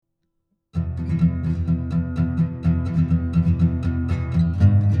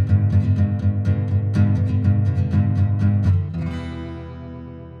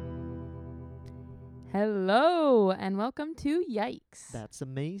and welcome to Yikes. That's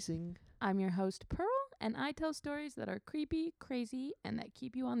amazing. I'm your host, Pearl, and I tell stories that are creepy, crazy, and that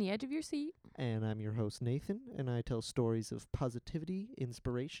keep you on the edge of your seat. And I'm your host, Nathan, and I tell stories of positivity,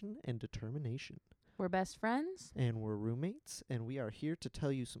 inspiration, and determination. We're best friends. And we're roommates, and we are here to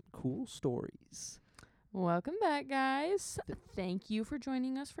tell you some cool stories. Welcome back, guys. Thank you for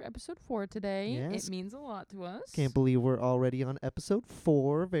joining us for episode 4 today. Yes. It means a lot to us. Can't believe we're already on episode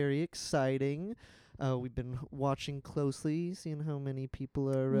 4. Very exciting. We've been watching closely, seeing how many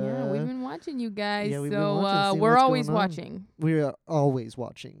people are... yeah, we've been watching you guys. Yeah, we've been so watching, seeing we're what's always going on. watching. We're always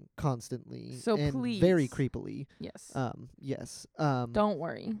watching, constantly. So and please. very creepily. Yes. Yes. Don't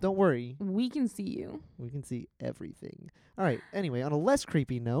worry. Don't worry. We can see you. We can see everything. All right. Anyway, on a less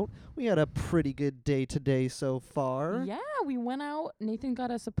creepy note, we had a pretty good day today so far. Yeah, we went out. Nathan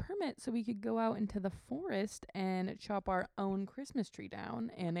got us a permit so we could go out into the forest and chop our own Christmas tree down,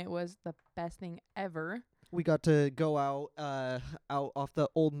 and it was the best thing ever. We got to go out off the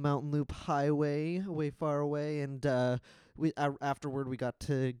old Mountain Loop Highway, way far away, and afterward we got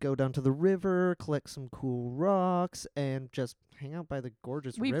to go down to the river, collect some cool rocks, and just hang out by the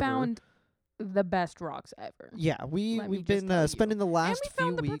gorgeous river. We found the best rocks ever. Yeah, we've just tell been you. spending the last and we found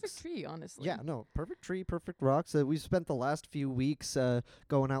few the weeks. perfect tree, honestly. Yeah, no, perfect tree, perfect rocks. We've spent the last few weeks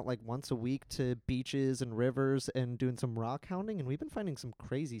going out like once a week to beaches and rivers and doing some rock hounding, and we've been finding some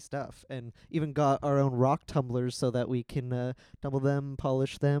crazy stuff, and even got our own rock tumblers so that we can double them,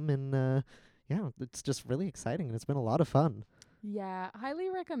 polish them, and yeah, it's just really exciting, and it's been a lot of fun. Yeah, highly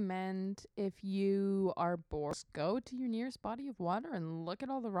recommend if you are bored, just go to your nearest body of water and look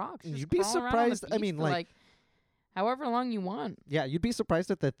at all the rocks. Just You'd be crawl around on the surprised. I beach mean, for, like however long you want. Yeah, you'd be surprised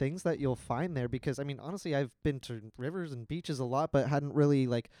at the things that you'll find there, because I mean, honestly, I've been to rivers and beaches a lot, but hadn't really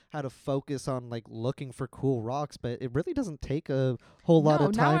had a focus on looking for cool rocks. But it really doesn't take a whole lot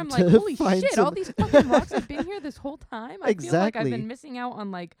of time now I'm to like, holy find shit, some all these fucking rocks have been here this whole time. I feel like I've Exactly. been missing out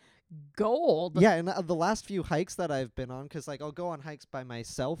on gold. Yeah, and the last few hikes that I've been on, 'cause I'll go on hikes by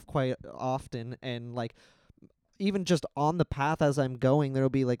myself quite often, and even just on the path as I'm going, there'll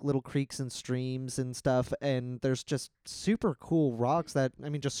be little creeks and streams and stuff, and there's just super cool rocks that, I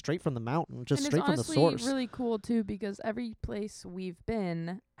mean, just straight from the mountain, just and straight from the it's source. honestly really cool too, because every place we've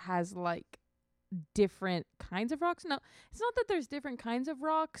been has different kinds of rocks. No, it's not that there's different kinds of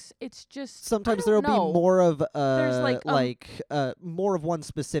rocks. It's just Sometimes there'll be more of more of one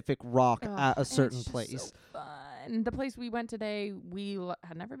specific rock at a certain it's place. Just so fun. The place we went today, we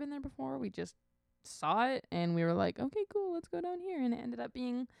had never been there before. We just saw it and we were like, okay, cool, let's go down here, and it ended up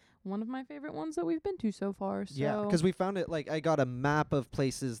being one of my favorite ones that we've been to so far. So Yeah, 'cause we found it, I got a map of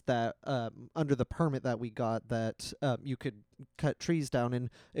places that under the permit that we got that you could cut trees down, and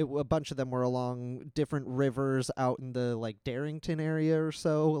a bunch of them were along different rivers out in the Darrington area or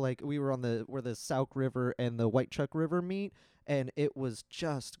so. We were on where the Sauk River and the White Chuck River meet, and it was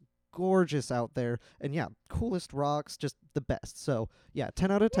just gorgeous out there, and yeah, coolest rocks, just the best. So yeah,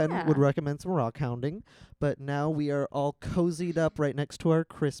 10 out of 10 would recommend some rock hounding. But now we are all cozied up right next to our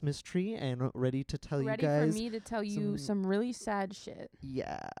Christmas tree and ready to tell you guys. Ready for me to tell you some really sad shit.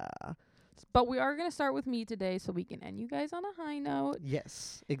 Yeah. But we are going to start with me today so we can end you guys on a high note.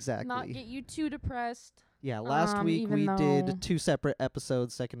 Yes, exactly. Not get you too depressed. Yeah, last week we though did 2 separate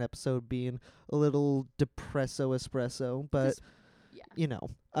episodes, second episode being a little depresso espresso, but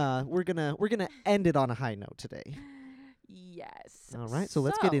we're gonna end it on a high note today. Yes. All right, so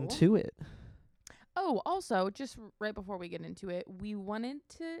let's get into it. Oh, also, just right before we get into it, we wanted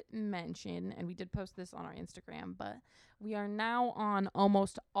to mention, and we did post this on our Instagram, but we are now on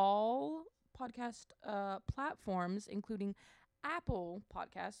almost all podcast platforms, including Apple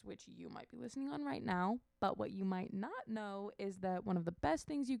Podcasts, which you might be listening on right now. But what you might not know is that one of the best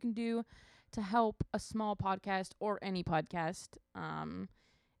things you can do to help a small podcast or any podcast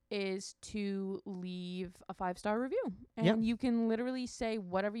is to leave a 5-star review. And you can literally say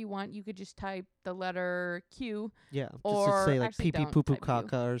whatever you want. You could just type the letter Q. Yeah, or just to say actually pee pee don't poo poo type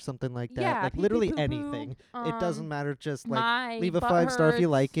caca or something like that. Yeah, literally pee-pee, poo-poo, anything. It doesn't matter, just my leave a butt 5-star if you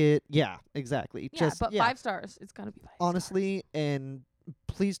hurts. like it. Yeah, exactly. Yeah, Just but 5 stars. It's gotta be 5 honestly, and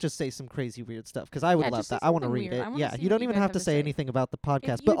please just say some crazy weird stuff, because I would love just say that. I want to something read weird. it. I wanna Yeah, see you what don't you even guys have to have to say say. anything about the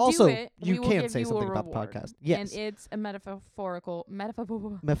podcast, If but you also do it, you we will can give say you something a about the reward. podcast. Yes. And it's a metaphorical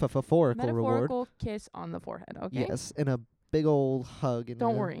Metaphorical reward. kiss on the forehead, okay? Yes, and a big old hug. And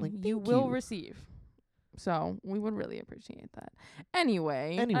Don't worry. You thank will receive. So we would really appreciate that.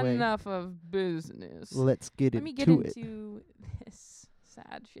 Anyway, enough of business. Let's get Let me get into it. into this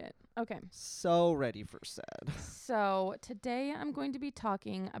sad shit. Okay. So ready for sad. So today I'm going to be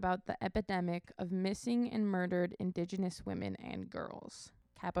talking about the epidemic of missing and murdered Indigenous women and girls.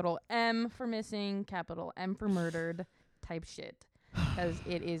 capital M for missing, capital M for murdered type shit, because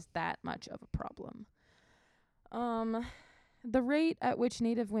it is that much of a problem. The rate at which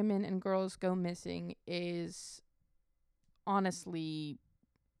Native women and girls go missing is honestly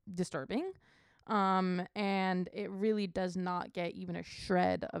disturbing. And it really does not get even a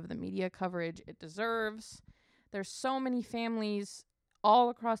shred of the media coverage it deserves. There's so many families all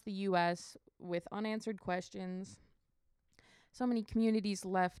across the U.S. with unanswered questions. So many communities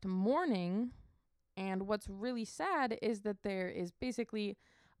left mourning. And what's really sad is that there is basically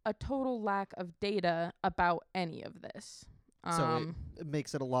a total lack of data about any of this. So it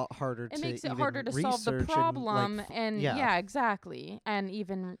makes it a lot harder to It makes it even harder to solve the research problem, and, yeah, exactly, and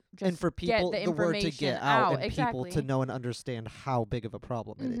even just and for people, get the the word information to get out, and exactly. people to know and understand how big of a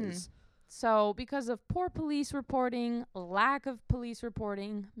problem it is. So because of poor police reporting, lack of police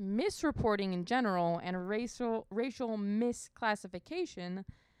reporting, misreporting in general, and racial misclassification,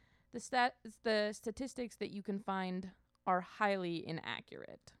 the statistics that you can find are highly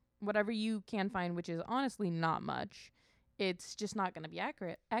inaccurate. Whatever you can find, which is honestly not much, it's just not going to be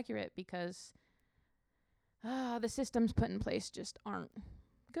accurate because the systems put in place just aren't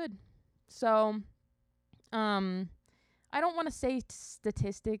good. So, I don't want to say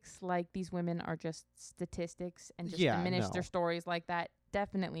statistics like these women are just statistics and just diminish their stories like that.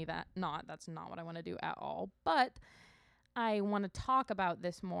 Definitely that's not what I want to do at all. But I want to talk about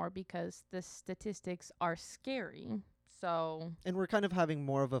this more because the statistics are scary. So, and we're kind of having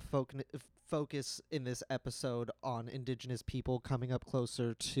more of a focus in this episode on Indigenous people coming up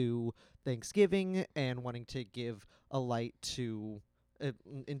closer to Thanksgiving and wanting to give a light to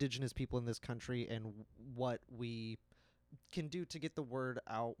Indigenous people in this country and what we can do to get the word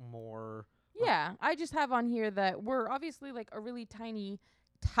out more. Yeah, I just have on here that we're obviously like a really tiny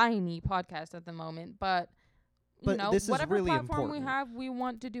podcast at the moment, but you know, this whatever is really platform important. we have, we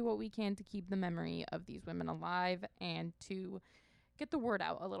want to do what we can to keep the memory of these women alive and to get the word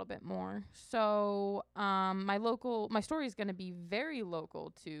out a little bit more. So, my story is going to be very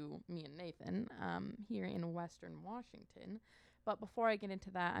local to me and Nathan, here in Western Washington. But before I get into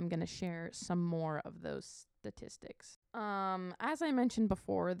that, I'm going to share some more of those statistics. As I mentioned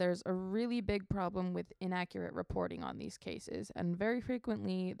before, there's a really big problem with inaccurate reporting on these cases, and very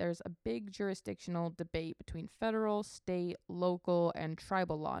frequently there's a big jurisdictional debate between federal, state, local, and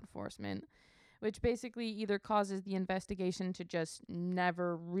tribal law enforcement, which basically either causes the investigation to just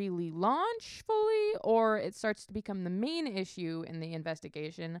never really launch fully, or it starts to become the main issue in the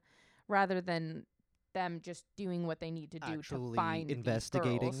investigation rather than them just doing what they need to do actually to find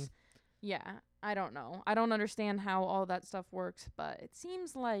investigating. these girls. Yeah, I don't know. I don't understand how all that stuff works, but it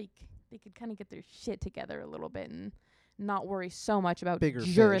seems like they could kind of get their shit together a little bit and not worry so much about Bigger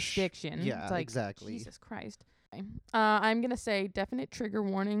jurisdiction. Fish. Yeah, it's like, exactly. Jesus Christ. Okay. I'm going to say definite trigger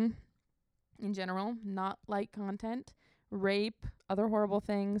warning in general, not light content, rape, other horrible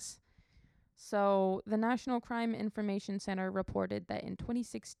things. So, the National Crime Information Center reported that in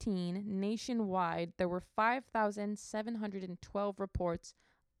 2016, nationwide, there were 5,712 reports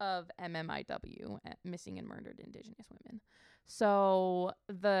of MMIW, missing and murdered Indigenous women. So,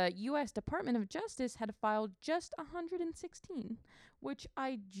 the U.S. Department of Justice had filed just 116, which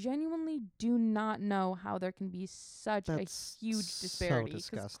I genuinely do not know how there can be such a huge disparity. So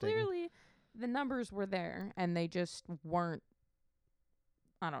disgusting. Clearly, the numbers were there, and they just weren't.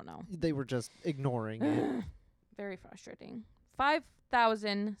 I don't know. They were just ignoring it. Very frustrating.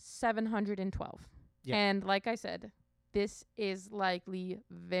 5,712. Yeah. And like I said, this is likely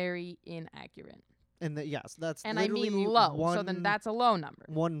very inaccurate. And yes, that's and I literally mean low. So then that's a low number.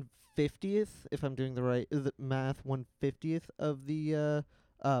 1/50th, if I'm doing the right math, 1/50th of the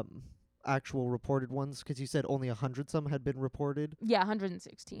actual reported ones, because you said only 100 some had been reported. Yeah,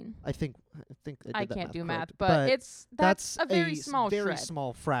 116. I think I can't do math, correct. but that's a very small very shred.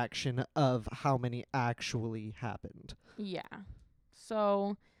 small fraction of how many actually happened. Yeah.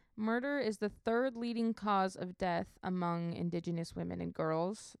 So murder is the third leading cause of death among Indigenous women and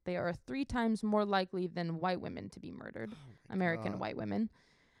girls. They are 3 times more likely than white women to be murdered, American white women.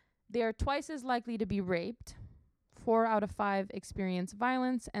 They are twice as likely to be raped. 4 out of 5 experience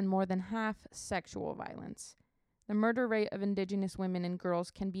violence, and more than half sexual violence. The murder rate of Indigenous women and girls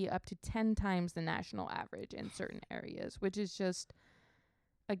can be up to 10 times the national average in certain areas, which is just,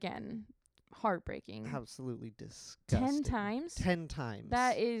 again, heartbreaking. Absolutely disgusting. 10 times? 10 times.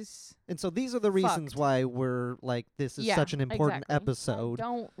 That is. And so these are the reasons why we're like, this is such an important episode. I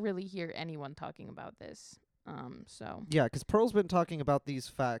don't really hear anyone talking about this. So Yeah, because Pearl's been talking about these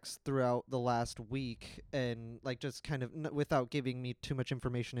facts throughout the last week, and like just kind of without giving me too much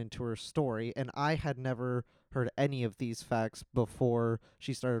information into her story. And I had never heard any of these facts before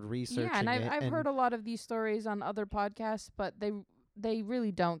she started yeah, and researching I've it. I've And heard a lot of these stories on other podcasts, but they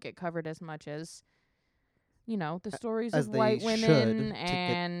really don't get covered as much as the stories as of they white women should to get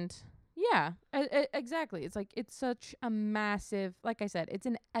and yeah, exactly. It's like it's such a massive, like I said, it's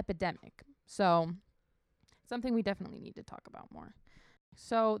an epidemic. So something we definitely need to talk about more.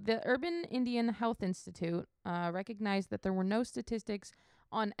 So the Urban Indian Health Institute recognized that there were no statistics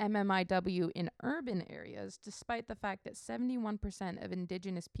on MMIW in urban areas, despite the fact that 71% of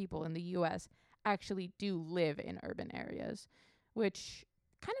indigenous people in the U.S. actually do live in urban areas, which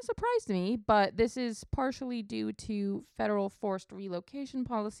kind of surprised me, but this is partially due to federal forced relocation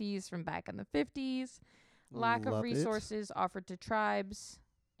policies from back in the 50s, lack of love it. resources offered to tribes,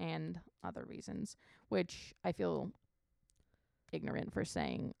 and other reasons, which I feel ignorant for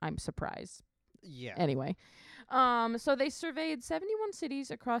saying I'm surprised. Yeah. Anyway, so they surveyed 71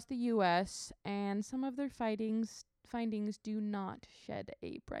 cities across the U.S., and some of their findings do not shed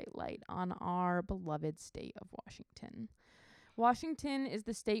a bright light on our beloved state of Washington. Washington is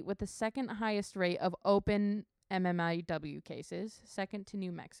the state with the second highest rate of open MMIW cases, second to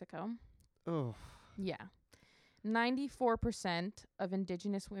New Mexico. Oh. Yeah. 94% of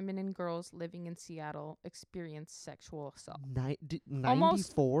indigenous women and girls living in Seattle experience sexual assault.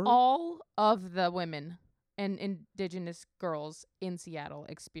 94? All of the women and indigenous girls in Seattle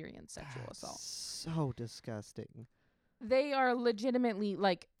experience sexual assault. So disgusting. They are legitimately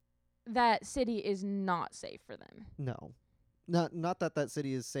like, that city is not safe for them. No. Not that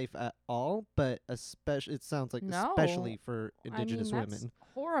city is safe at all, but especially it sounds like No. especially for indigenous that's women.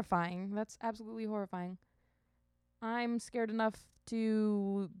 Horrifying. That's absolutely horrifying. I'm scared enough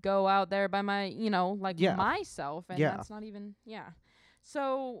to go out there by myself, and that's not even,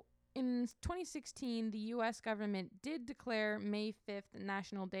 So in 2016, the U.S. government did declare May 5th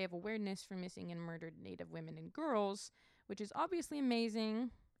National Day of Awareness for Missing and Murdered Native Women and Girls, which is obviously amazing,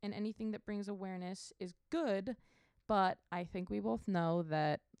 and anything that brings awareness is good. But I think we both know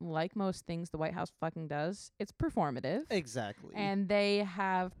that, like most things the White House fucking does, it's performative. Exactly. And they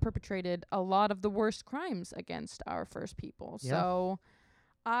have perpetrated a lot of the worst crimes against our first people. Yeah. So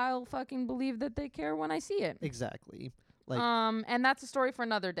I'll fucking believe that they care when I see it. Exactly. Like, and that's a story for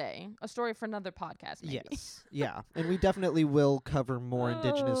another day. A story for another podcast, maybe. yes. Yeah. And we definitely will cover more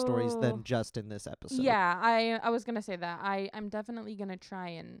indigenous stories than just in this episode. Yeah, I was going to say that. I'm definitely going to try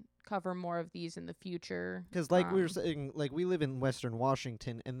and cover more of these in the future. Because like we were saying, like we live in Western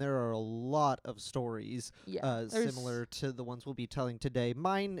Washington, and there are a lot of stories similar to the ones we'll be telling today.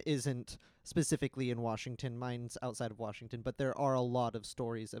 Mine isn't specifically in Washington. Mine's outside of Washington, but there are a lot of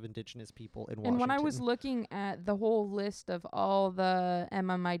stories of indigenous people in Washington. And when I was looking at the whole list of all the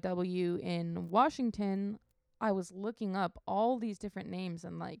MMIW in Washington, I was looking up all these different names,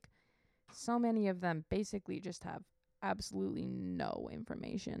 and like so many of them basically just have absolutely no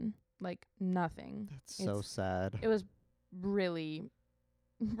information, like nothing. That's so sad. It was really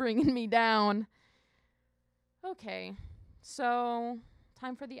bringing me down. Okay, so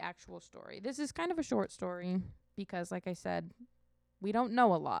time for the actual story. This is kind of a short story because, like I said, we don't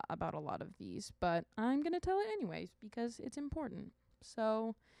know a lot about a lot of these, but I'm going to tell it anyways because it's important.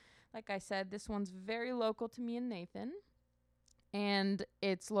 So, like I said, this one's very local to me and Nathan. And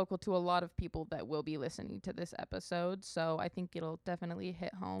it's local to a lot of people that will be listening to this episode. So I think it'll definitely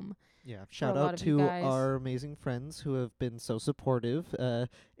hit home. Yeah. Shout out to our amazing friends who have been so supportive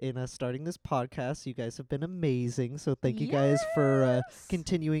in us starting this podcast. You guys have been amazing. So thank you guys for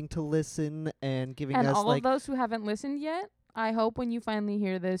continuing to listen and giving us all of those who haven't listened yet. I hope when you finally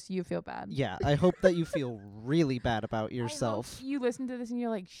hear this, you feel bad. Yeah, I hope that you feel really bad about yourself. I hope you listen to this and you're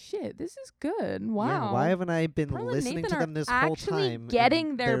like, shit, this is good. Wow. Yeah, why haven't I been listening to them this whole time?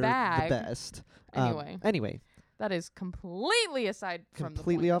 Getting their bag. The best. Anyway. That is completely aside from the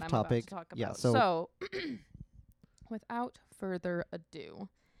point off that topic. I'm about to talk about. Yeah, so without further ado,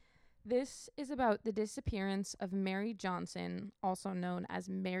 this is about the disappearance of Mary Johnson, also known as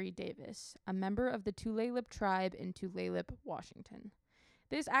Mary Davis, a member of the Tulalip tribe in Tulalip, Washington.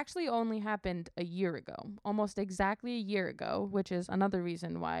 This actually only happened a year ago, almost exactly a year ago, which is another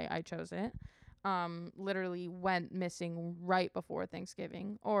reason why I chose it. Literally went missing right before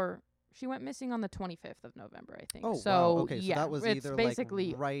Thanksgiving, or she went missing on the 25th of November, I think. Oh, so, wow. Okay, yeah, so that was either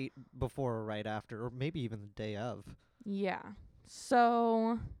basically like right before or right after, or maybe even the day of. Yeah.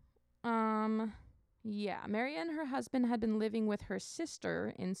 So, Mary and her husband had been living with her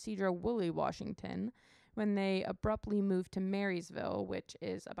sister in Cedar-Woolley, Washington, when they abruptly moved to Marysville, which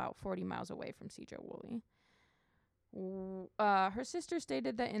is about 40 miles away from Cedar-Woolley. Her sister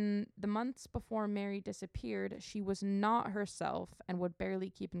stated that in the months before Mary disappeared, she was not herself and would barely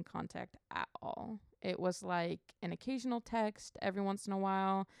keep in contact at all. It was like an occasional text every once in a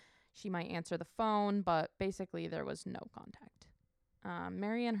while. She might answer the phone, but basically there was no contact.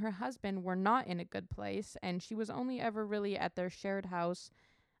 Mary and her husband were not in a good place, and she was only ever really at their shared house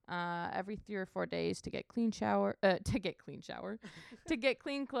every 3 or 4 days to get clean shower, to get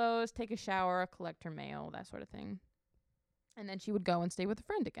clean clothes, take a shower, collect her mail, that sort of thing. And then she would go and stay with a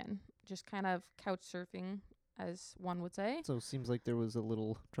friend again, just kind of couch surfing, as one would say. So it seems like there was a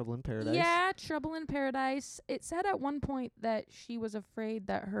little trouble in paradise. Yeah, trouble in paradise. It said at one point that she was afraid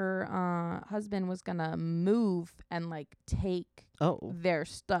that her husband was gonna move and like take their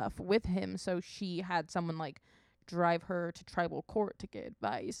stuff with him, so she had someone like drive her to tribal court to get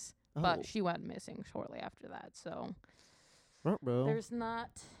advice. But she went missing shortly after that, so there's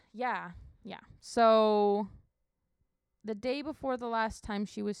not. Yeah. So the day before the last time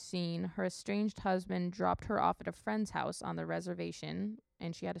she was seen, her estranged husband dropped her off at a friend's house on the reservation,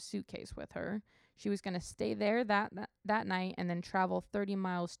 and she had a suitcase with her. She was going to stay there that night and then travel 30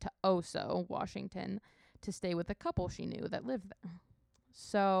 miles to Oso, Washington, to stay with a couple she knew that lived there.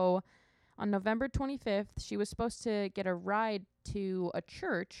 So on November 25th, she was supposed to get a ride to a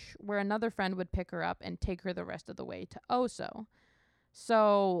church where another friend would pick her up and take her the rest of the way to Oso.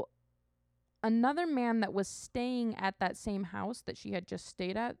 So another man that was staying at that same house that she had just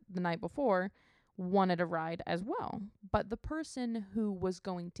stayed at the night before wanted a ride as well. But the person who was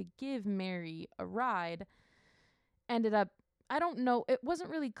going to give Mary a ride ended up, I don't know, it wasn't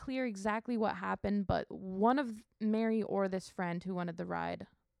really clear exactly what happened, but one of Mary or this friend who wanted the ride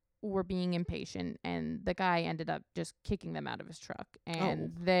were being impatient, and the guy ended up just kicking them out of his truck,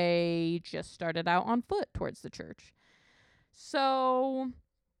 and they just started out on foot towards the church. So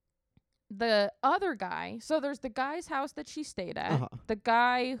the other guy, so there's the guy's house that she stayed at, the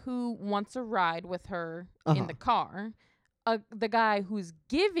guy who wants a ride with her in the car, the guy who's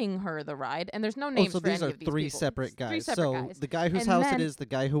giving her the ride, and there's no names for any of these people. So these are three separate guys. Three separate guys. The guy whose house it is, the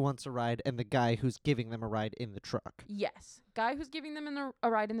guy who wants a ride, and the guy who's giving them a ride in the truck. Yes. Guy who's giving them a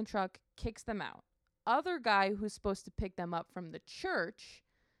ride in the truck kicks them out. Other guy who's supposed to pick them up from the church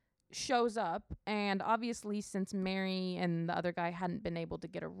shows up, and obviously since Mary and the other guy hadn't been able to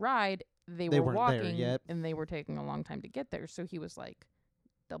get a ride, they were walking there yet. And they were taking a long time to get there. So he was like,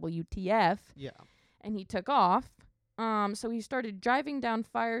 WTF? Yeah. And he took off. So he started driving down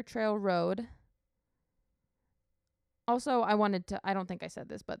Fire Trail Road. Also, I don't think I said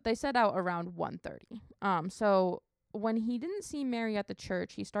this, but they set out around 1:30. So when he didn't see Mary at the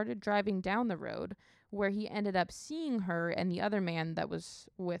church, he started driving down the road, where he ended up seeing her and the other man that was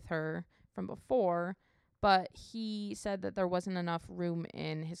with her from before, but he said that there wasn't enough room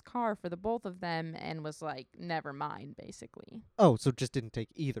in his car for the both of them and was like, never mind, basically. Oh, so just didn't take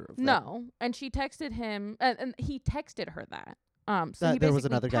either of them. No, and she texted him, and he texted her that. So he there was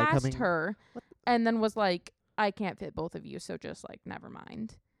another guy passed coming her, and then was like, I can't fit both of you, so just like, never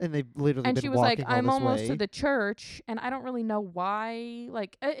mind. And they've literally and been she was walking like, I'm all this almost way. to the church, and I don't really know why.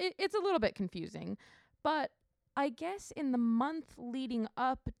 Like, it's a little bit confusing. But I guess in the month leading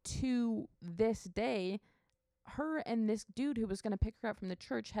up to this day, her and this dude who was going to pick her up from the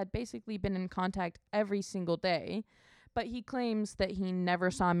church had basically been in contact every single day. But he claims that he never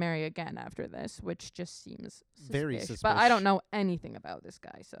saw Mary again after this, which just seems very suspicious. But I don't know anything about this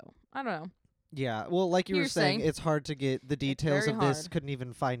guy, so I don't know. Yeah, well, like you were saying, it's hard to get the details of this. Hard. Couldn't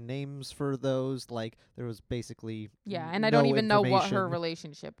even find names for those. Like, there was basically and I don't even know what her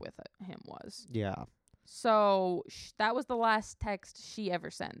relationship with him was. Yeah. So that was the last text she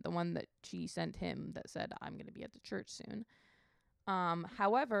ever sent, the one that she sent him that said, I'm going to be at the church soon.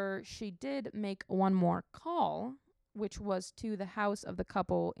 However, she did make one more call, which was to the house of the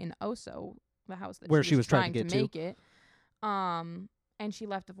couple in Oso, the house that where she was trying to make it. And she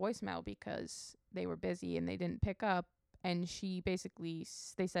left a voicemail because they were busy and they didn't pick up. And she basically,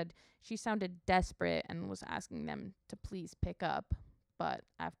 they said she sounded desperate and was asking them to please pick up. But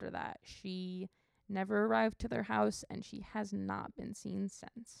after that, she never arrived to their house, and she has not been seen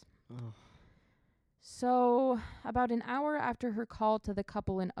since. Ugh. So about an hour after her call to the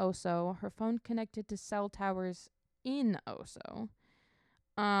couple in Oso, her phone connected to cell towers in Oso.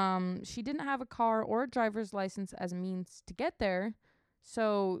 She didn't have a car or a driver's license as a means to get there,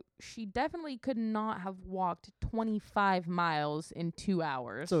 so she definitely could not have walked 25 miles in 2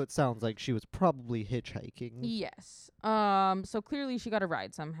 hours. So it sounds like she was probably hitchhiking. Yes. So clearly she got a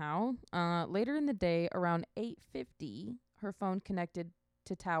ride somehow. Later in the day, around 8:50, her phone connected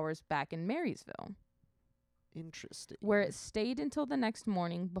to towers back in Marysville. Interesting. Where it stayed until the next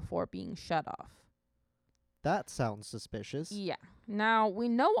morning before being shut off. That sounds suspicious. Yeah. Now, we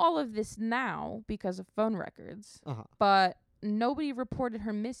know all of this now because of phone records, Uh-huh. but nobody reported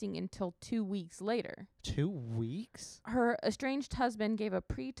her missing until 2 weeks later. 2 weeks? Her estranged husband gave a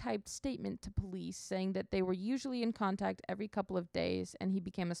pre-typed statement to police saying that they were usually in contact every couple of days, and he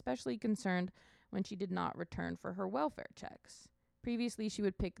became especially concerned when she did not return for her welfare checks. Previously, she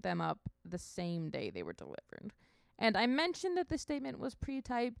would pick them up the same day they were delivered. And I mentioned that the statement was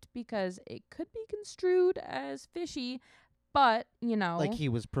pre-typed because it could be construed as fishy, but, you know, Like he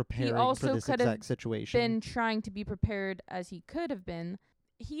was preparing for also this could have exact situation. been trying to be prepared as he could have been.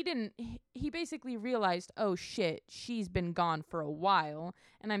 He basically realized, oh shit, she's been gone for a while.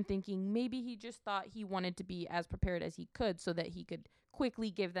 And I'm thinking maybe he just thought he wanted to be as prepared as he could so that he could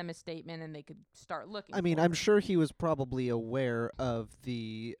quickly give them a statement and they could start looking. I mean, for I'm her. sure he was probably aware of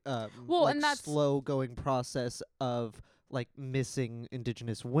the Well, like and that's- slow going process of like missing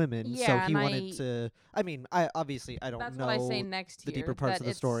indigenous women. Yeah, so he and wanted to. I mean, I don't That's know what I say next the here. deeper parts that of the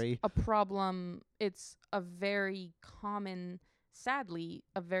it's story. a problem. It's a very common, sadly,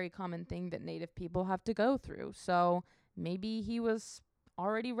 a very common thing that Native people have to go through. So maybe he was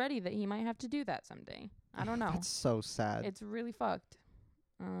already ready that he might have to do that someday. I don't know. That's so sad. It's really fucked.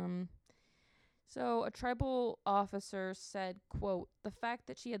 So a tribal officer said, quote, "The fact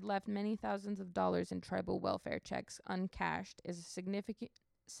that she had left many thousands of dollars in tribal welfare checks uncashed is a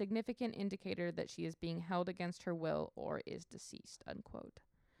significant indicator that she is being held against her will or is deceased," unquote.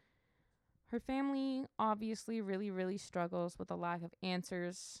 Her family obviously really struggles with a lack of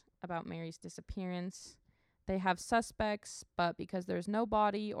answers about Mary's disappearance. They have suspects, but because there's no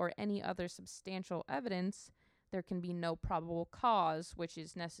body or any other substantial evidence, there can be no probable cause, which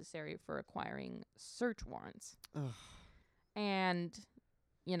is necessary for acquiring search warrants. Ugh. And,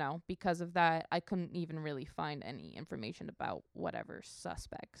 you know, because of that, I couldn't even really find any information about whatever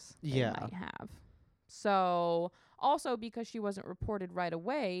suspects they might have. So, also because she wasn't reported right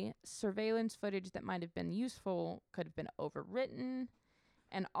away, surveillance footage that might have been useful could have been overwritten.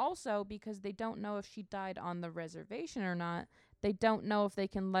 And also because they don't know if she died on the reservation or not, they don't know if they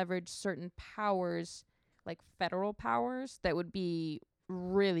can leverage certain powers, like federal powers, that would be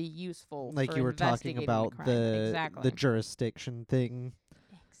really useful. Like for you were talking investigating about crime. the Exactly. jurisdiction thing.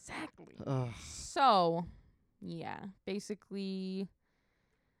 Exactly. Ugh. So, yeah, basically,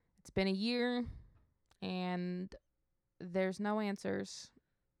 it's been a year, and there's no answers.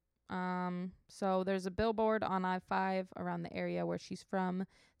 So there's a billboard on I-5 around the area where she's from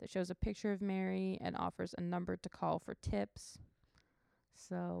that shows a picture of Mary and offers a number to call for tips.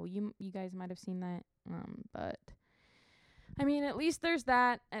 So you guys might have seen that. But I mean, at least there's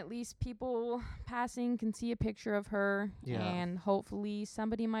that. At least people passing can see a picture of her. Yeah. And hopefully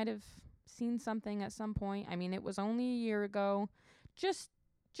somebody might have seen something at some point. I mean, it was only a year ago. Just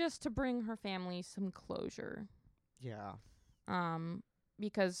to bring her family some closure. Yeah.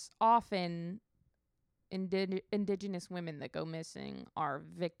 Because often indigenous women that go missing are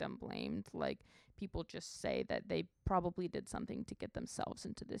victim blamed. Like, people just say that they probably did something to get themselves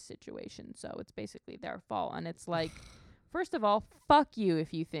into this situation, so it's basically their fault. And it's like, first of all, fuck you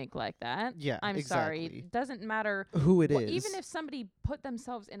if you think like that. Yeah, I'm exactly. sorry. It doesn't matter who it is. Even if somebody put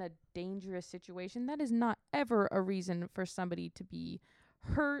themselves in a dangerous situation, that is not ever a reason for somebody to be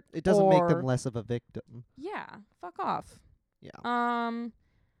hurt. It doesn't make them less of a victim. Yeah, fuck off. Yeah.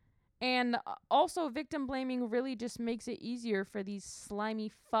 And also victim blaming really just makes it easier for these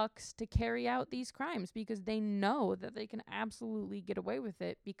slimy fucks to carry out these crimes because they know that they can absolutely get away with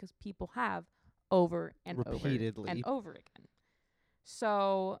it because people have over and Repeatedly. over and over again.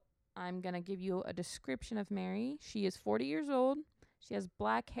 So I'm going to give you a description of Mary. She is 40 years old. She has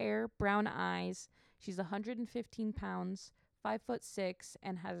black hair, brown eyes. She's 115 pounds, 5'6",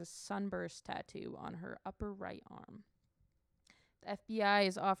 and has a sunburst tattoo on her upper right arm. The FBI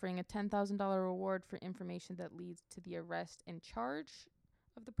is offering a $10,000 reward for information that leads to the arrest and charge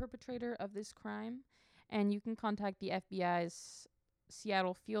of the perpetrator of this crime. And you can contact the FBI's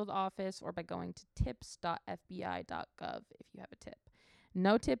Seattle field office or by going to tips.fbi.gov if you have a tip.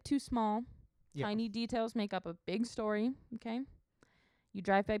 No tip too small. Yeah. Tiny details make up a big story, okay? You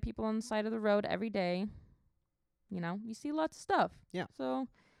drive by people on the side of the road every day. You know, you see lots of stuff. Yeah. So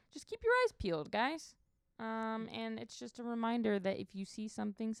just keep your eyes peeled, guys. And it's just a reminder that if you see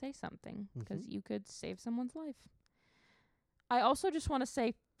something, say something, because you could save someone's life. I also just want to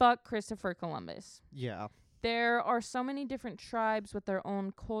say, fuck Christopher Columbus. Yeah. There are so many different tribes with their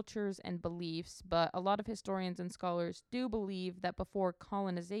own cultures and beliefs, but a lot of historians and scholars do believe that before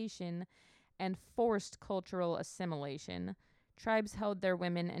colonization and forced cultural assimilation, tribes held their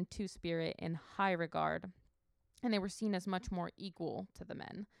women and two-spirit in high regard, and they were seen as much more equal to the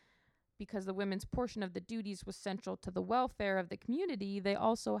men. because the women's portion of the duties was central to the welfare of the community, they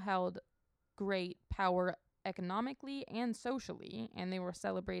also held great power economically and socially, and they were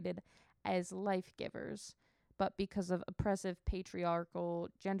celebrated as life givers. But because of oppressive patriarchal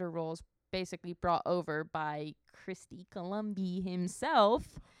gender roles basically brought over by Christy Columbia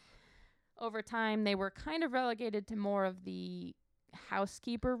himself, over time they were kind of relegated to more of the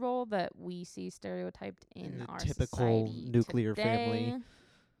housekeeper role that we see stereotyped in the our typical society nuclear today. family.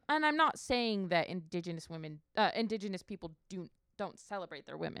 And I'm not saying that indigenous people don't celebrate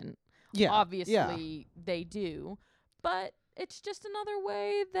their women. Yeah. Obviously they do, but it's just another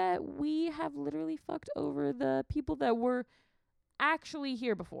way that we have literally fucked over the people that were actually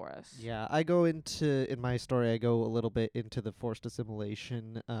here before us. Yeah, in my story, I go a little bit into the forced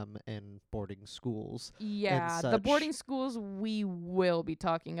assimilation and boarding schools. Yeah, the boarding schools we will be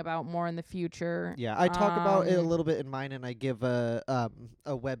talking about more in the future. Yeah, I talk about it a little bit in mine, and I give a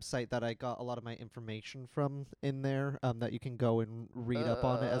website that I got a lot of my information from in there that you can go and read up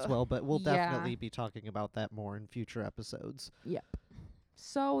on it as well. But we'll definitely be talking about that more in future episodes. Yep.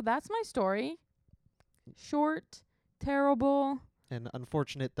 So that's my story. Short, terrible, and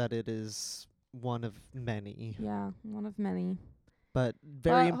unfortunate that it is one of many. Yeah, one of many. But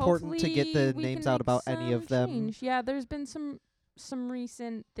very important to get the names out about any of them. Change. Yeah, there's been some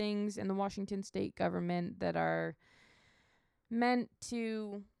recent things in the Washington state government that are meant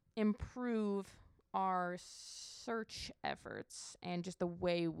to improve our search efforts and just the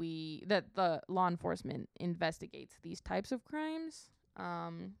way that the law enforcement investigates these types of crimes.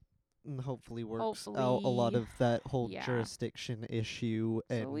 And hopefully works out a lot of that whole jurisdiction issue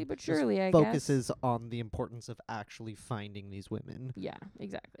and slowly but surely, I focuses guess. on the importance of actually finding these women. Yeah,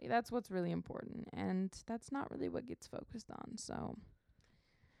 exactly. That's what's really important, and that's not really what gets focused on. So,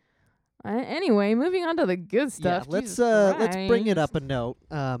 anyway, moving on to the good stuff. Yeah, let's bring it up a note.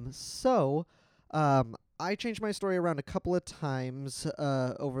 I changed my story around a couple of times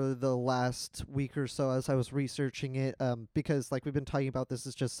over the last week or so as I was researching it, because like we've been talking about, this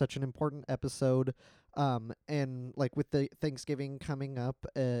is just such an important episode, and like with the Thanksgiving coming up,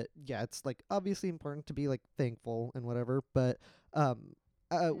 it's like obviously important to be like thankful and whatever, but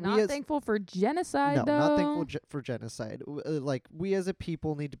not thankful for genocide, no, though. not thankful for genocide. Like, we as a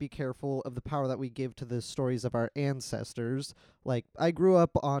people need to be careful of the power that we give to the stories of our ancestors. Like, I grew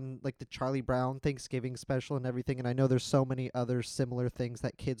up on, like, the Charlie Brown Thanksgiving special and everything, and I know there's so many other similar things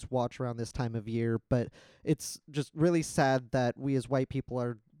that kids watch around this time of year, but it's just really sad that we as white people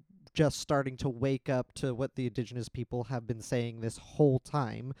are just starting to wake up to what the indigenous people have been saying this whole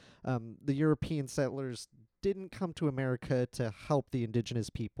time. The European settlers didn't come to America to help the indigenous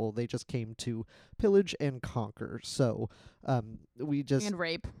people. They just came to pillage and conquer. So we just... And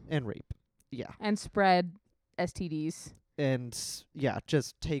rape. Yeah. And spread STDs. And,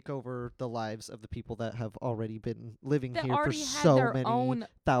 just take over the lives of the people that have already been living here for so many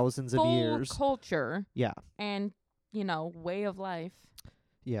thousands of years. Full culture. Yeah. And, way of life.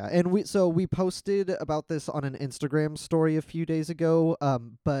 Yeah, and we posted about this on an Instagram story a few days ago,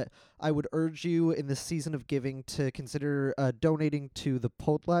 but I would urge you in this season of giving to consider donating to the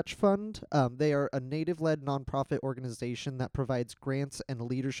Potlatch Fund. They are a native-led nonprofit organization that provides grants and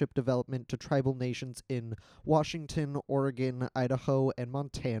leadership development to tribal nations in Washington, Oregon, Idaho, and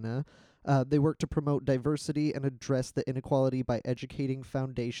Montana. They work to promote diversity and address the inequality by educating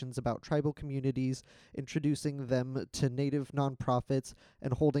foundations about tribal communities, introducing them to native nonprofits,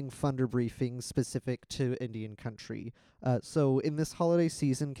 and holding funder briefings specific to Indian country. So in this holiday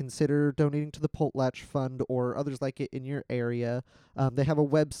season, consider donating to the Potlatch Fund or others like it in your area. They have a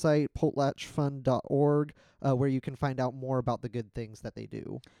website, potlatchfund.org, where you can find out more about the good things that they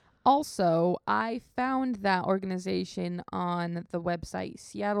do. Also, I found that organization on the website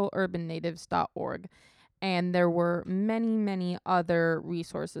seattleUrbanNatives.org, and there were many, many other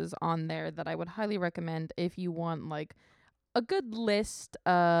resources on there that I would highly recommend if you want, like, a good list.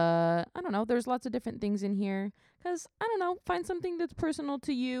 I don't know, there's lots of different things in here, because, I don't know, find something that's personal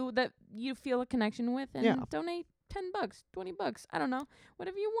to you, that you feel a connection with, and donate $10, $20, I don't know,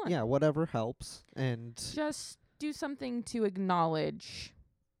 whatever you want. Yeah, whatever helps. And just do something to acknowledge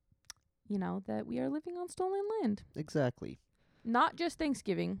that we are living on stolen land. Exactly. Not just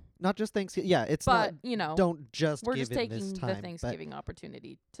Thanksgiving. Yeah, it's but, not. Don't just we're give just taking this time, the Thanksgiving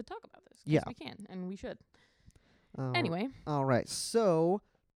opportunity to talk about this. Yeah. We can, and we should. Anyway. All right. So,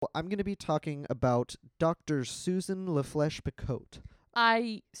 I'm going to be talking about Dr. Susan LaFlesche Picotte.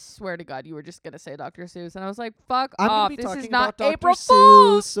 I swear to God, you were just going to say Dr. Seuss, and I was like, fuck I'm off. Be this talking is not about April Dr.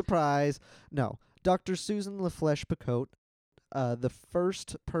 Fool's. Surprise. No. Dr. Susan LaFlesche Picotte the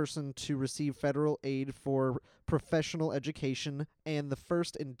first person to receive federal aid for professional education and the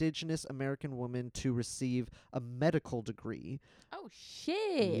first Indigenous American woman to receive a medical degree. Oh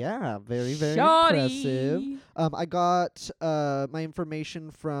shit. Yeah, very, very impressive. Shoddy. I got my information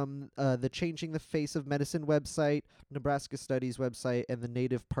from the Changing the Face of Medicine website, Nebraska Studies website, and the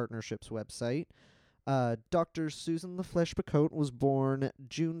Native Partnerships website. Dr. Susan Flesche Picotte was born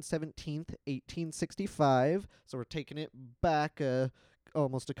June 17th, 1865. So we're taking it back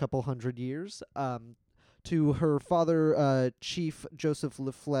almost a couple hundred years. To her father, Chief Joseph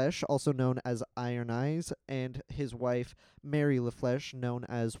LaFlesche, also known as Iron Eyes, and his wife, Mary LaFlesche, known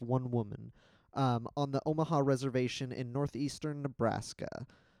as One Woman, on the Omaha Reservation in northeastern Nebraska.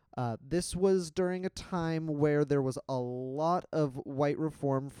 This was during a time where there was a lot of white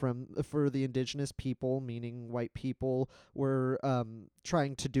reform for the indigenous people, meaning white people were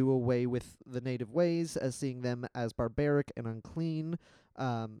trying to do away with the native ways, as seeing them as barbaric and unclean.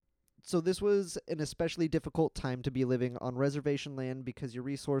 So this was an especially difficult time to be living on reservation land because your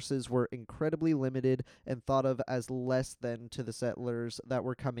resources were incredibly limited and thought of as less than to the settlers that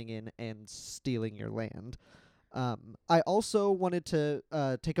were coming in and stealing your land. I also wanted to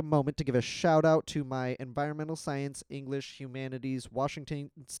take a moment to give a shout out to my environmental science, English, humanities,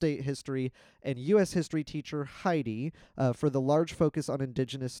 Washington State history, and U.S. history teacher, Heidi, for the large focus on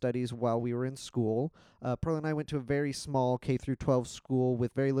Indigenous studies while we were in school. Pearl and I went to a very small K-12 school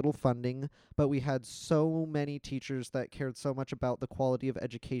with very little funding, but we had so many teachers that cared so much about the quality of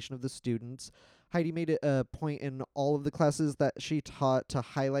education of the students. Heidi made it a point in all of the classes that she taught to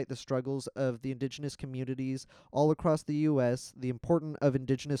highlight the struggles of the indigenous communities all across the U.S., the importance of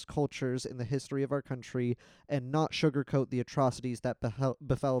indigenous cultures in the history of our country, and not sugarcoat the atrocities that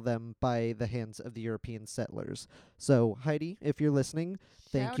befell them by the hands of the European settlers. So, Heidi, if you're listening,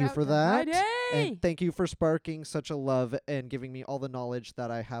 thank Shout you out for to that. Heidi! And thank you for sparking such a love and giving me all the knowledge that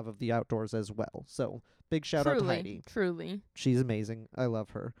I have of the outdoors as well. So, big shout out to Heidi. Truly. She's amazing. I love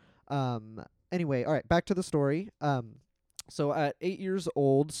her. Anyway, all right, back to the story. So at 8 years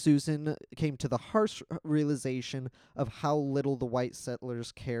old, Susan came to the harsh realization of how little the white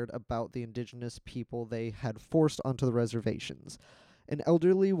settlers cared about the indigenous people they had forced onto the reservations. An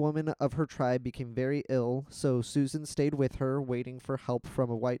elderly woman of her tribe became very ill, so Susan stayed with her, waiting for help from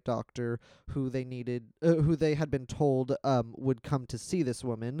a white doctor who they had been told would come to see this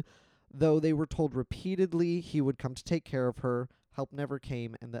woman. Though they were told repeatedly he would come to take care of her, help never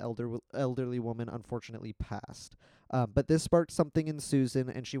came, and the elderly woman unfortunately passed. But this sparked something in Susan,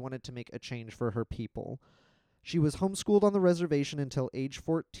 and she wanted to make a change for her people. She was homeschooled on the reservation until age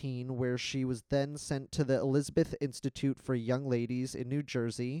 14, where she was then sent to the Elizabeth Institute for Young Ladies in New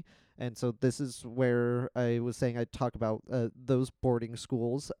Jersey. And so this is where I was saying I'd talk about those boarding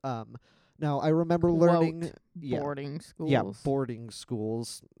schools. Now, I remember learning... Boarding schools. Yeah, boarding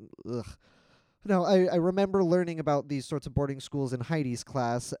schools. Ugh. No, I remember learning about these sorts of boarding schools in Heidi's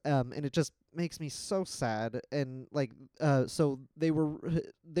class, and it just makes me so sad. And so they were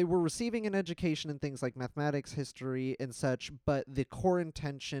receiving an education in things like mathematics, history, and such. But the core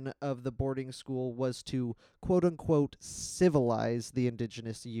intention of the boarding school was to quote unquote civilize the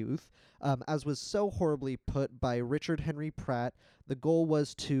indigenous youth, as was so horribly put by Richard Henry Pratt. The goal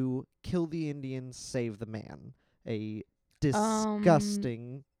was to kill the Indian, save the man. A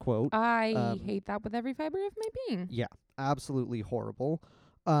disgusting quote. I hate that with every fiber of my being. Yeah, absolutely horrible.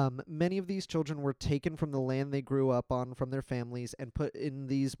 Many of these children were taken from the land they grew up on from their families and put in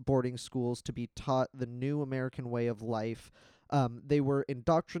these boarding schools to be taught the new American way of life. They were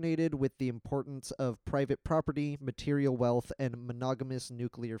indoctrinated with the importance of private property, material wealth, and monogamous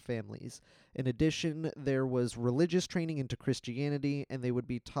nuclear families. In addition, there was religious training into Christianity, and they would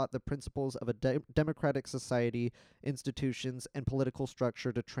be taught the principles of a democratic society, institutions, and political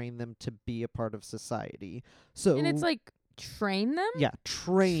structure to train them to be a part of society. So, and it's like, train them? Yeah,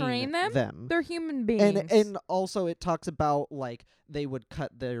 train them. They're human beings. And also it talks about like they would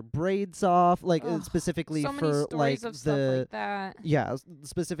cut their braids off, like specifically so many for stories like of stuff like that. Yeah,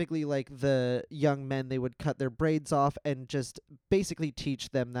 specifically like the young men, they would cut their braids off and just basically teach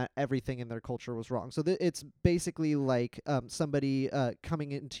them that everything in their culture was wrong. So it's basically like somebody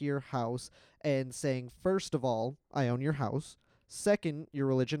coming into your house and saying, first of all, I own your house. Second, your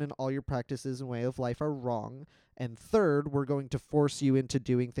religion and all your practices and way of life are wrong. And third, we're going to force you into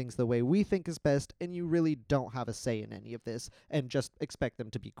doing things the way we think is best, and you really don't have a say in any of this, and just expect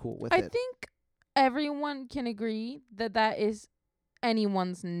them to be cool with it. I think everyone can agree that that is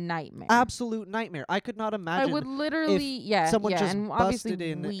anyone's nightmare. Absolute nightmare. I could not imagine. I would literally, someone just and busted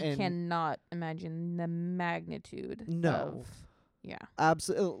obviously in we and cannot imagine the magnitude. No. Of, yeah.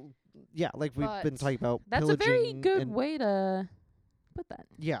 Absolutely. like we've been But talking about that's a very pillaging good and way to put that.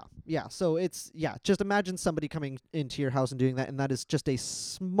 yeah. So it's just imagine somebody coming into your house and doing that, and that is just a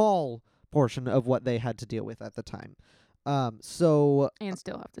small portion of what they had to deal with at the time. So And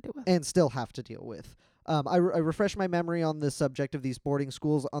still have to do with. and still have to deal with. I refreshed my memory on the subject of these boarding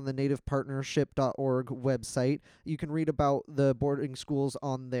schools on the nativepartnership.org website. You can read about the boarding schools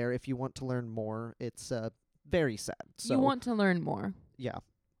on there if you want to learn more. It's very sad. So You want to learn more. yeah.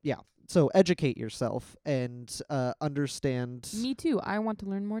 So educate yourself and understand. Me too. I want to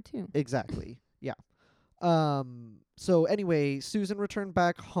learn more too. Exactly. Yeah. So anyway, Susan returned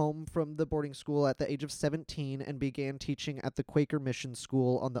back home from the boarding school at the age of 17 and began teaching at the Quaker Mission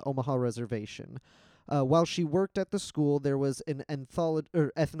School on the Omaha Reservation. While she worked at the school, there was an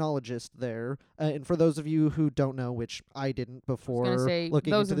ethnologist there. And for those of you who don't know, which I didn't before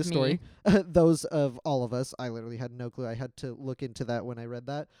looking into the story, those of all of us, I literally had no clue. I had to look into that when I read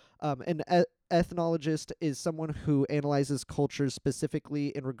that. An ethnologist is someone who analyzes cultures specifically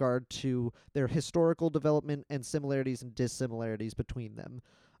in regard to their historical development and similarities and dissimilarities between them.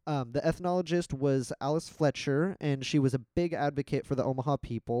 The ethnologist was Alice Fletcher, and she was a big advocate for the Omaha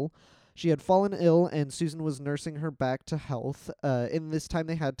people. She had fallen ill, and Susan was nursing her back to health. In this time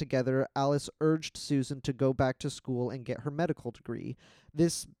they had together, Alice urged Susan to go back to school and get her medical degree.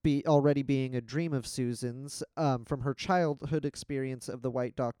 This already being a dream of Susan's, from her childhood experience of the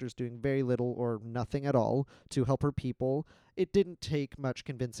white doctors doing very little or nothing at all to help her people. It didn't take much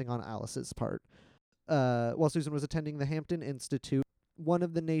convincing on Alice's part. While Susan was attending the Hampton Institute, one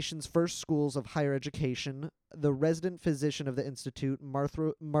of the nation's first schools of higher education, the resident physician of the institute,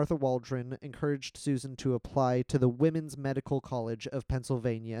 Martha Waldron, encouraged Susan to apply to the Women's Medical College of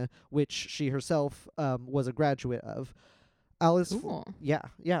Pennsylvania, which she herself was a graduate of. Alice, Cool.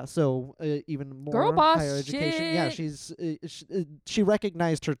 So even more Girl boss higher education. shit. Yeah, she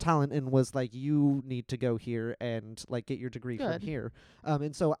recognized her talent and was like, "You need to go here and like get your degree from Good. here."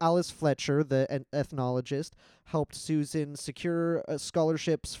 And so Alice Fletcher, the ethnologist, helped Susan secure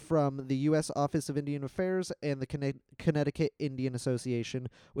scholarships from the U.S. Office of Indian Affairs and the Connecticut Indian Association,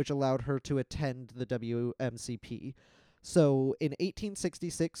 which allowed her to attend the WMCP. So in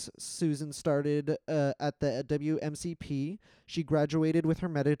 1866, Susan started at the WMCP. She graduated with her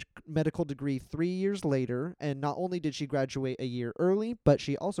medical degree 3 years later, and not only did she graduate a year early, but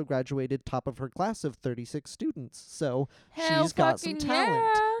she also graduated top of her class of 36 students. So Hell she's got some fucking talent.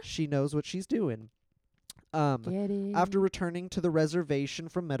 yeah. She knows what she's doing. Get it. After returning to the reservation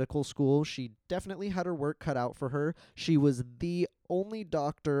from medical school, she definitely had her work cut out for her. She was the only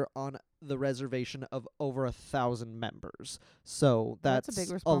doctor on the reservation of over 1,000 members. So that's a big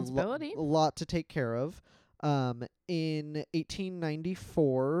responsibility. A lot to take care of. In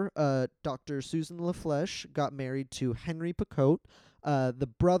 1894, Dr. Susan LaFlesche got married to Henry Picotte, the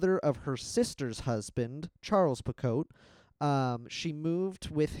brother of her sister's husband, Charles Picotte. She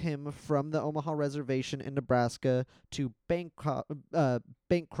moved with him from the Omaha Reservation in Nebraska to Bancroft,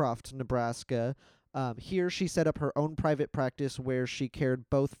 Nebraska. Here she set up her own private practice where she cared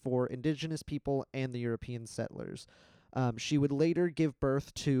both for indigenous people and the European settlers. She would later give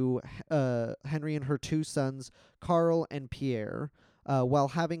birth to Henry and her two sons, Carl and Pierre. While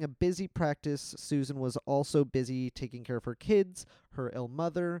having a busy practice, Susan was also busy taking care of her kids, her ill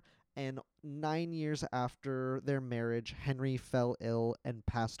mother, and 9 years after their marriage, Henry fell ill and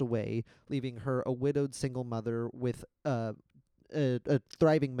passed away, leaving her a widowed single mother with a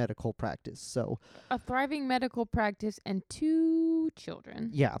thriving medical practice. So a thriving medical practice and 2 children.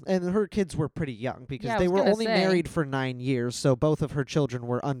 yeah, and her kids were pretty young because Yeah, I they was were gonna only say. married for 9 years, so both of her children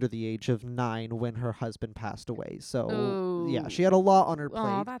were under the age of 9 when her husband passed away. So yeah, she had a lot on her plate.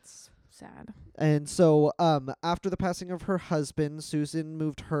 Oh, that's sad. And so, after the passing of her husband, Susan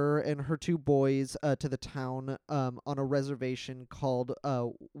moved her and her 2 boys to the town on a reservation called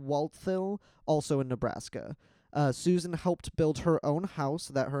Walthill, also in Nebraska. Susan helped build her own house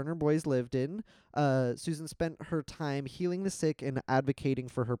that her and her boys lived in. Susan spent her time healing the sick and advocating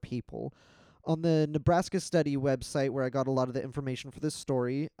for her people. On the Nebraska Study website, where I got a lot of the information for this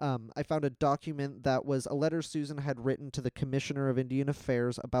story, I found a document that was a letter Susan had written to the Commissioner of Indian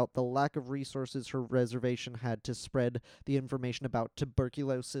Affairs about the lack of resources her reservation had to spread the information about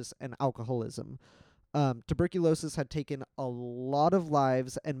tuberculosis and alcoholism. Tuberculosis had taken a lot of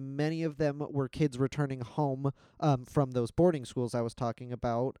lives, and many of them were kids returning home from those boarding schools I was talking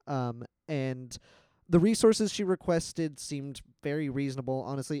about. And The resources she requested seemed very reasonable.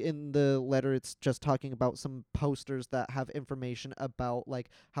 Honestly, in the letter, it's just talking about some posters that have information about like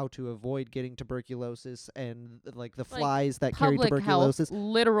how to avoid getting tuberculosis and like the Like flies that carry public health, tuberculosis.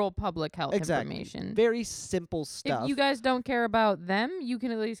 literal public health Exactly. information. Very simple If stuff. you guys don't care about them, you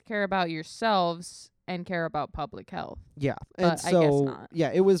can at least care about yourselves and care about public health. Yeah, But and I guess so not.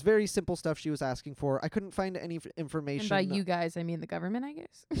 yeah, it was very simple stuff she was asking for. I couldn't find any information. And by you guys, I mean the government, I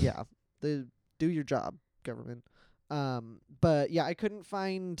guess. Yeah, do your job, government. But yeah, I couldn't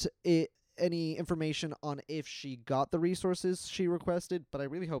find any information on if she got the resources she requested, but I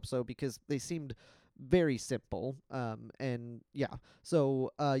really hope so because they seemed very simple. And yeah,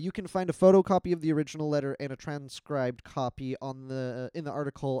 so you can find a photocopy of the original letter and a transcribed copy on the in the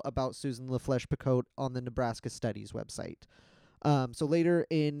article about Susan LaFlesche Picotte on the Nebraska Studies website. So later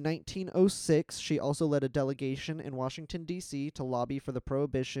in 1906, she also led a delegation in Washington, D.C. to lobby for the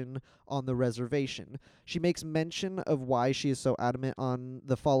prohibition on the reservation. She makes mention of why she is so adamant on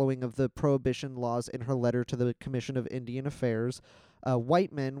the following of the prohibition laws in her letter to the Commission of Indian Affairs.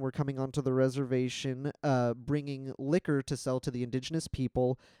 White men were coming onto the reservation, bringing liquor to sell to the indigenous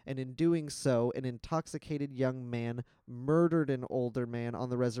people, and in doing so, an intoxicated young man murdered an older man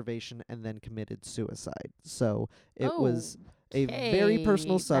on the reservation and then committed suicide. So it was a very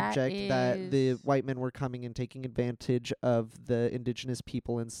personal subject that the white men were coming and taking advantage of the indigenous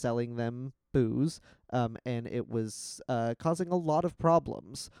people and selling them booze, and it was causing a lot of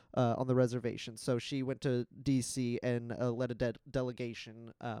problems on the reservation. So she went to D.C. and led a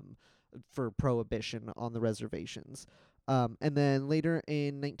delegation for prohibition on the reservations. And then later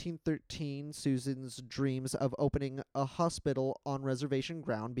in 1913, Susan's dreams of opening a hospital on reservation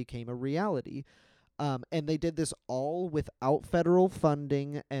ground became a reality. And they did this all without federal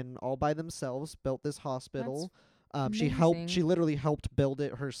funding and all by themselves, built this hospital. She literally helped build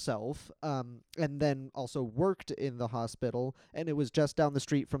it herself, and then also worked in the hospital, and it was just down the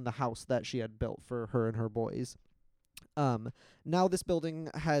street from the house that she had built for her and her boys. Now this building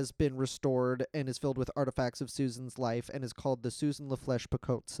has been restored and is filled with artifacts of Susan's life and is called the Susan LaFlesche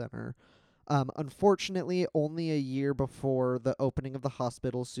Picotte Center. Unfortunately, only a year before the opening of the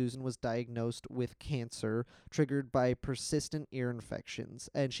hospital, Susan was diagnosed with cancer triggered by persistent ear infections,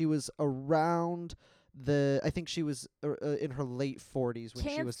 and she was around I think she was in her late 40s when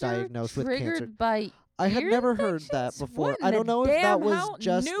she was diagnosed with cancer. Triggered by I had never heard that before. I don't know if that was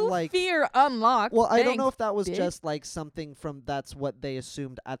just new like fear unlocked. well, I don't know if that was bitch. just like something from that's what they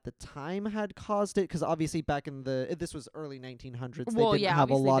assumed at the time had caused it, because obviously back in this was early 1900s. Well, they didn't yeah, have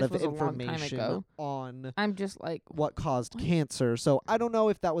a obviously lot this of was a long time information ago. on I'm just like what caused what? cancer. So I don't know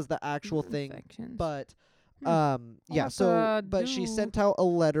if that was the actual Ear thing, infections. but What so but do? she sent out a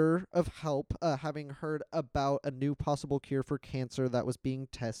letter of help, having heard about a new possible cure for cancer that was being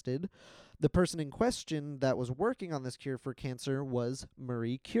tested. The person in question that was working on this cure for cancer was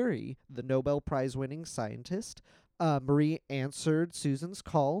Marie Curie, the Nobel Prize-winning scientist. Marie answered Susan's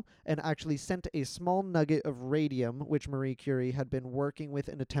call and actually sent a small nugget of radium, which Marie Curie had been working with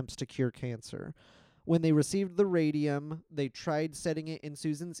in attempts to cure cancer. When they received the radium, they tried setting it in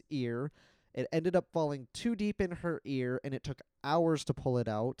Susan's ear. It ended up falling too deep in her ear, and it took hours to pull it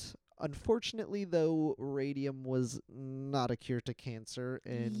out. Unfortunately, though, radium was not a cure to cancer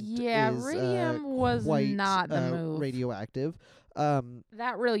and is radium was quite not the move. radioactive.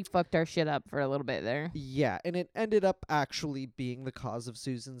 That really fucked our shit up for a little bit there. Yeah, and it ended up actually being the cause of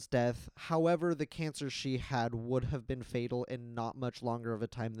Susan's death. However, the cancer she had would have been fatal in not much longer of a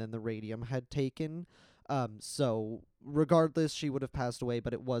time than the radium had taken. So regardless, she would have passed away,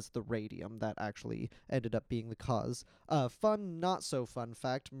 but it was the radium that actually ended up being the cause. Fun, not so fun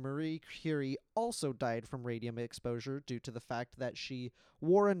fact, Marie Curie also died from radium exposure due to the fact that she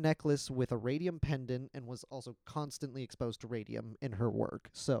wore a necklace with a radium pendant and was also constantly exposed to radium in her work.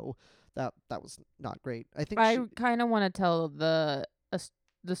 So that was not great. I think I kind of want to tell the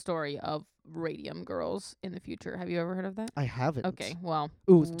story of radium girls in the future. Have you ever heard of that? I haven't. Okay, well.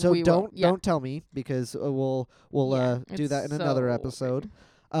 Ooh, so we don't will. tell me, because we'll do that in another episode.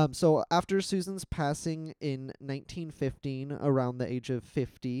 So after Susan's passing in 1915, around the age of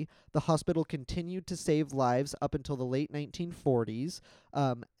 50, the hospital continued to save lives up until the late 1940s.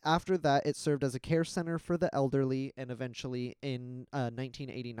 After that, it served as a care center for the elderly, and eventually in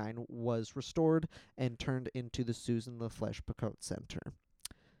 1989 was restored and turned into the Susan LaFlesche Picotte Center.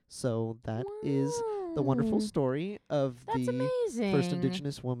 So that is the wonderful story of That's the amazing. first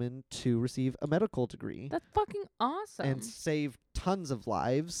Indigenous woman to receive a medical degree. That's fucking awesome. And save tons of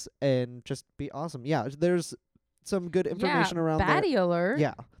lives and just be awesome. Yeah, there's some good information around there. baddie alert.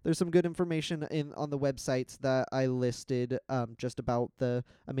 Yeah, there's some good information on the websites that I listed, just about the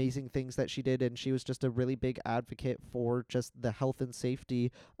amazing things that she did, and she was just a really big advocate for just the health and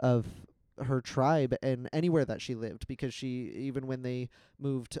safety of her tribe and anywhere that she lived, because she, even when they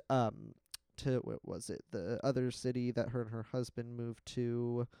moved to, what was it, the other city that her and her husband moved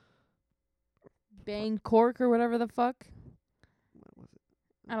to, Bangkok or whatever the fuck. what was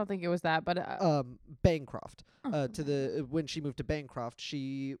it? I don't think it was that, but Bancroft. When she moved to Bancroft,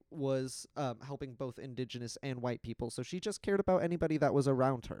 she was helping both indigenous and white people. So she just cared about anybody that was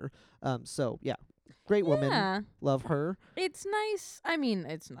around her. So yeah, great woman. Yeah. Love her. It's nice. I mean,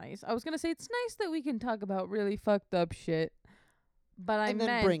 it's nice. I was gonna say it's nice that we can talk about really fucked up shit, but I And then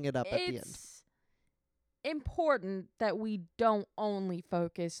meant bring it up at the end. it's important that we don't only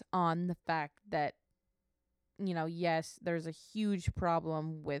focus on the fact that, yes, there's a huge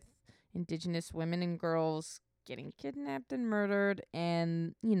problem with indigenous women and girls getting kidnapped and murdered,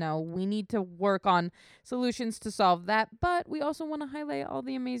 and we need to work on solutions to solve that, but we also want to highlight all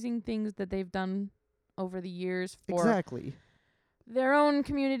the amazing things that they've done over the years for Exactly. their own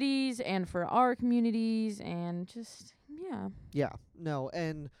communities and for our communities, and just Yeah. No,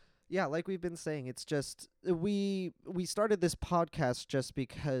 and yeah, like we've been saying, it's just we started this podcast just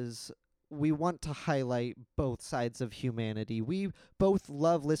because we want to highlight both sides of humanity. We both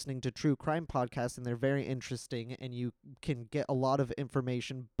love listening to true crime podcasts, and they're very interesting, and you can get a lot of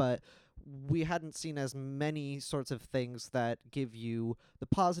information, but we hadn't seen as many sorts of things that give you the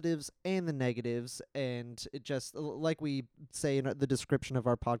positives and the negatives, and it just, like we say in the description of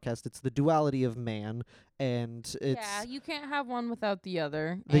our podcast, it's the duality of man, and it's you can't have one without the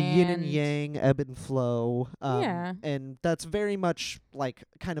other. the yin and yang, ebb and flow. And that's very much like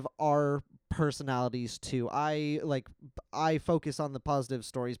kind of our personalities too. I focus on the positive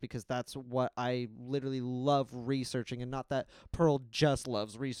stories because that's what I literally love researching, and not that Pearl just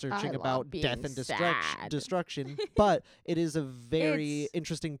loves researching about death and destruction, but it is a very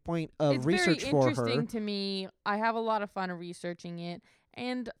interesting point of research for her. It's very interesting to me. I have a lot of fun researching it,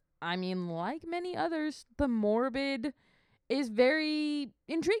 and I mean, like many others, the morbid is very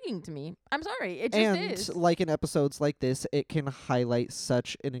intriguing to me. I'm sorry, it just is. And like in episodes like this, it can highlight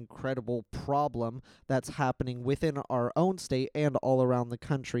such an incredible problem that's happening within our own state and all around the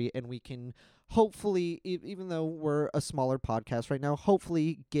country, and we can hopefully, even though we're a smaller podcast right now,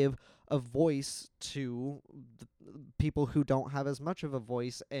 hopefully give a voice to the people who don't have as much of a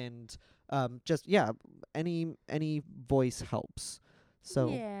voice, and any voice helps. So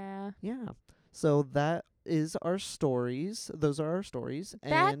yeah. So that is our stories. Those are our stories.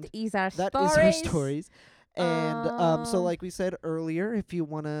 That is our stories. And so like we said earlier, if you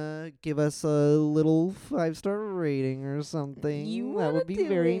want to give us a little 5-star rating or something, that would be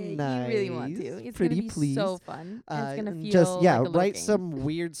very nice. You really want to. It's pretty gonna be please. So fun. It's gonna feel just like a write looking. some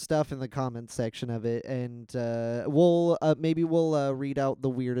weird stuff in the comments section of it, and we'll read out the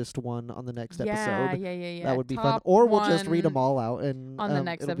weirdest one on the next episode. Yeah. That would be Top fun. Or we'll just read one them all out, and on the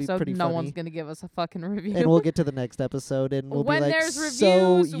next it'll be episode. pretty No funny. one's gonna give us a fucking review. And we'll get to the next episode, and we'll when be like, there's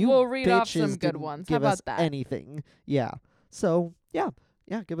so reviews, you we'll read off bitches some good didn't ones. give How us about that? anything. Yeah. So yeah,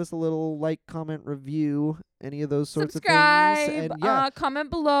 give us a little like, comment, review, any of those sorts Subscribe, of things, and comment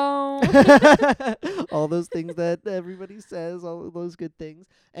below. all those things that everybody says, all of those good things.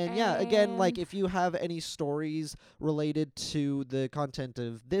 And again, like, if you have any stories related to the content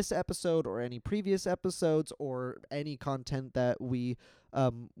of this episode or any previous episodes, or any content that we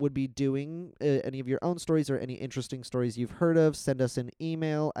would be doing, any of your own stories or any interesting stories you've heard of, send us an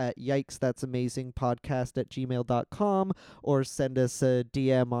email at yikesthat'samazingpodcast@gmail.com, or send us a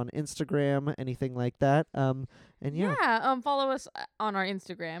DM on Instagram, anything like that. Follow us on our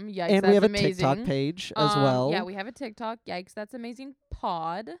Instagram. Yikes, and that's we have a amazing. TikTok page as well. Yeah, we have a TikTok. Yikes, that's amazing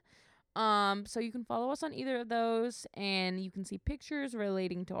pod. So you can follow us on either of those, and you can see pictures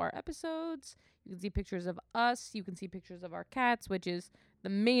relating to our episodes. You can see pictures of us. You can see pictures of our cats, which is the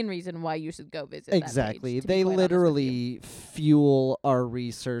main reason why you should go visit Exactly. that page, to be They quite honest with literally fuel our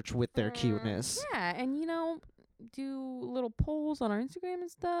research with their cuteness. Yeah, and do little polls on our Instagram and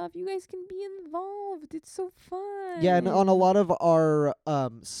stuff. You guys can be involved. It's so fun. Yeah, and on a lot of our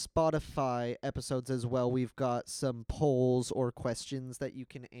Spotify episodes as well, we've got some polls or questions that you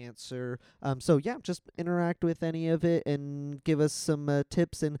can answer. So yeah, just interact with any of it and give us some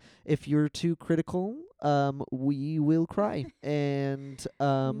tips. And if you're too critical, we will cry, and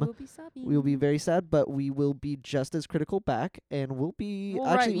we will be very sad, but we will be just as critical back, and we'll be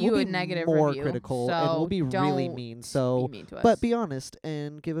write you we'll a be negative more review, critical, so and we'll be really don't mean. So, be mean to us. but be honest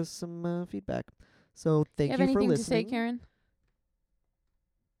and give us some feedback. So thank you for listening. You have anything listening. to say, Karen?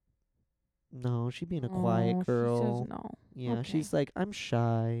 No, she being a Oh, quiet she girl. says no. Yeah, Okay. she's like, I'm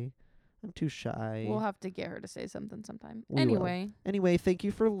shy. I'm too shy. We'll have to get her to say something sometime. We will. Anyway, thank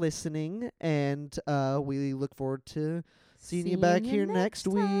you for listening, and we look forward to seeing you back here next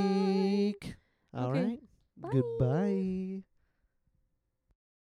time. week. All Okay. right. Bye. Goodbye.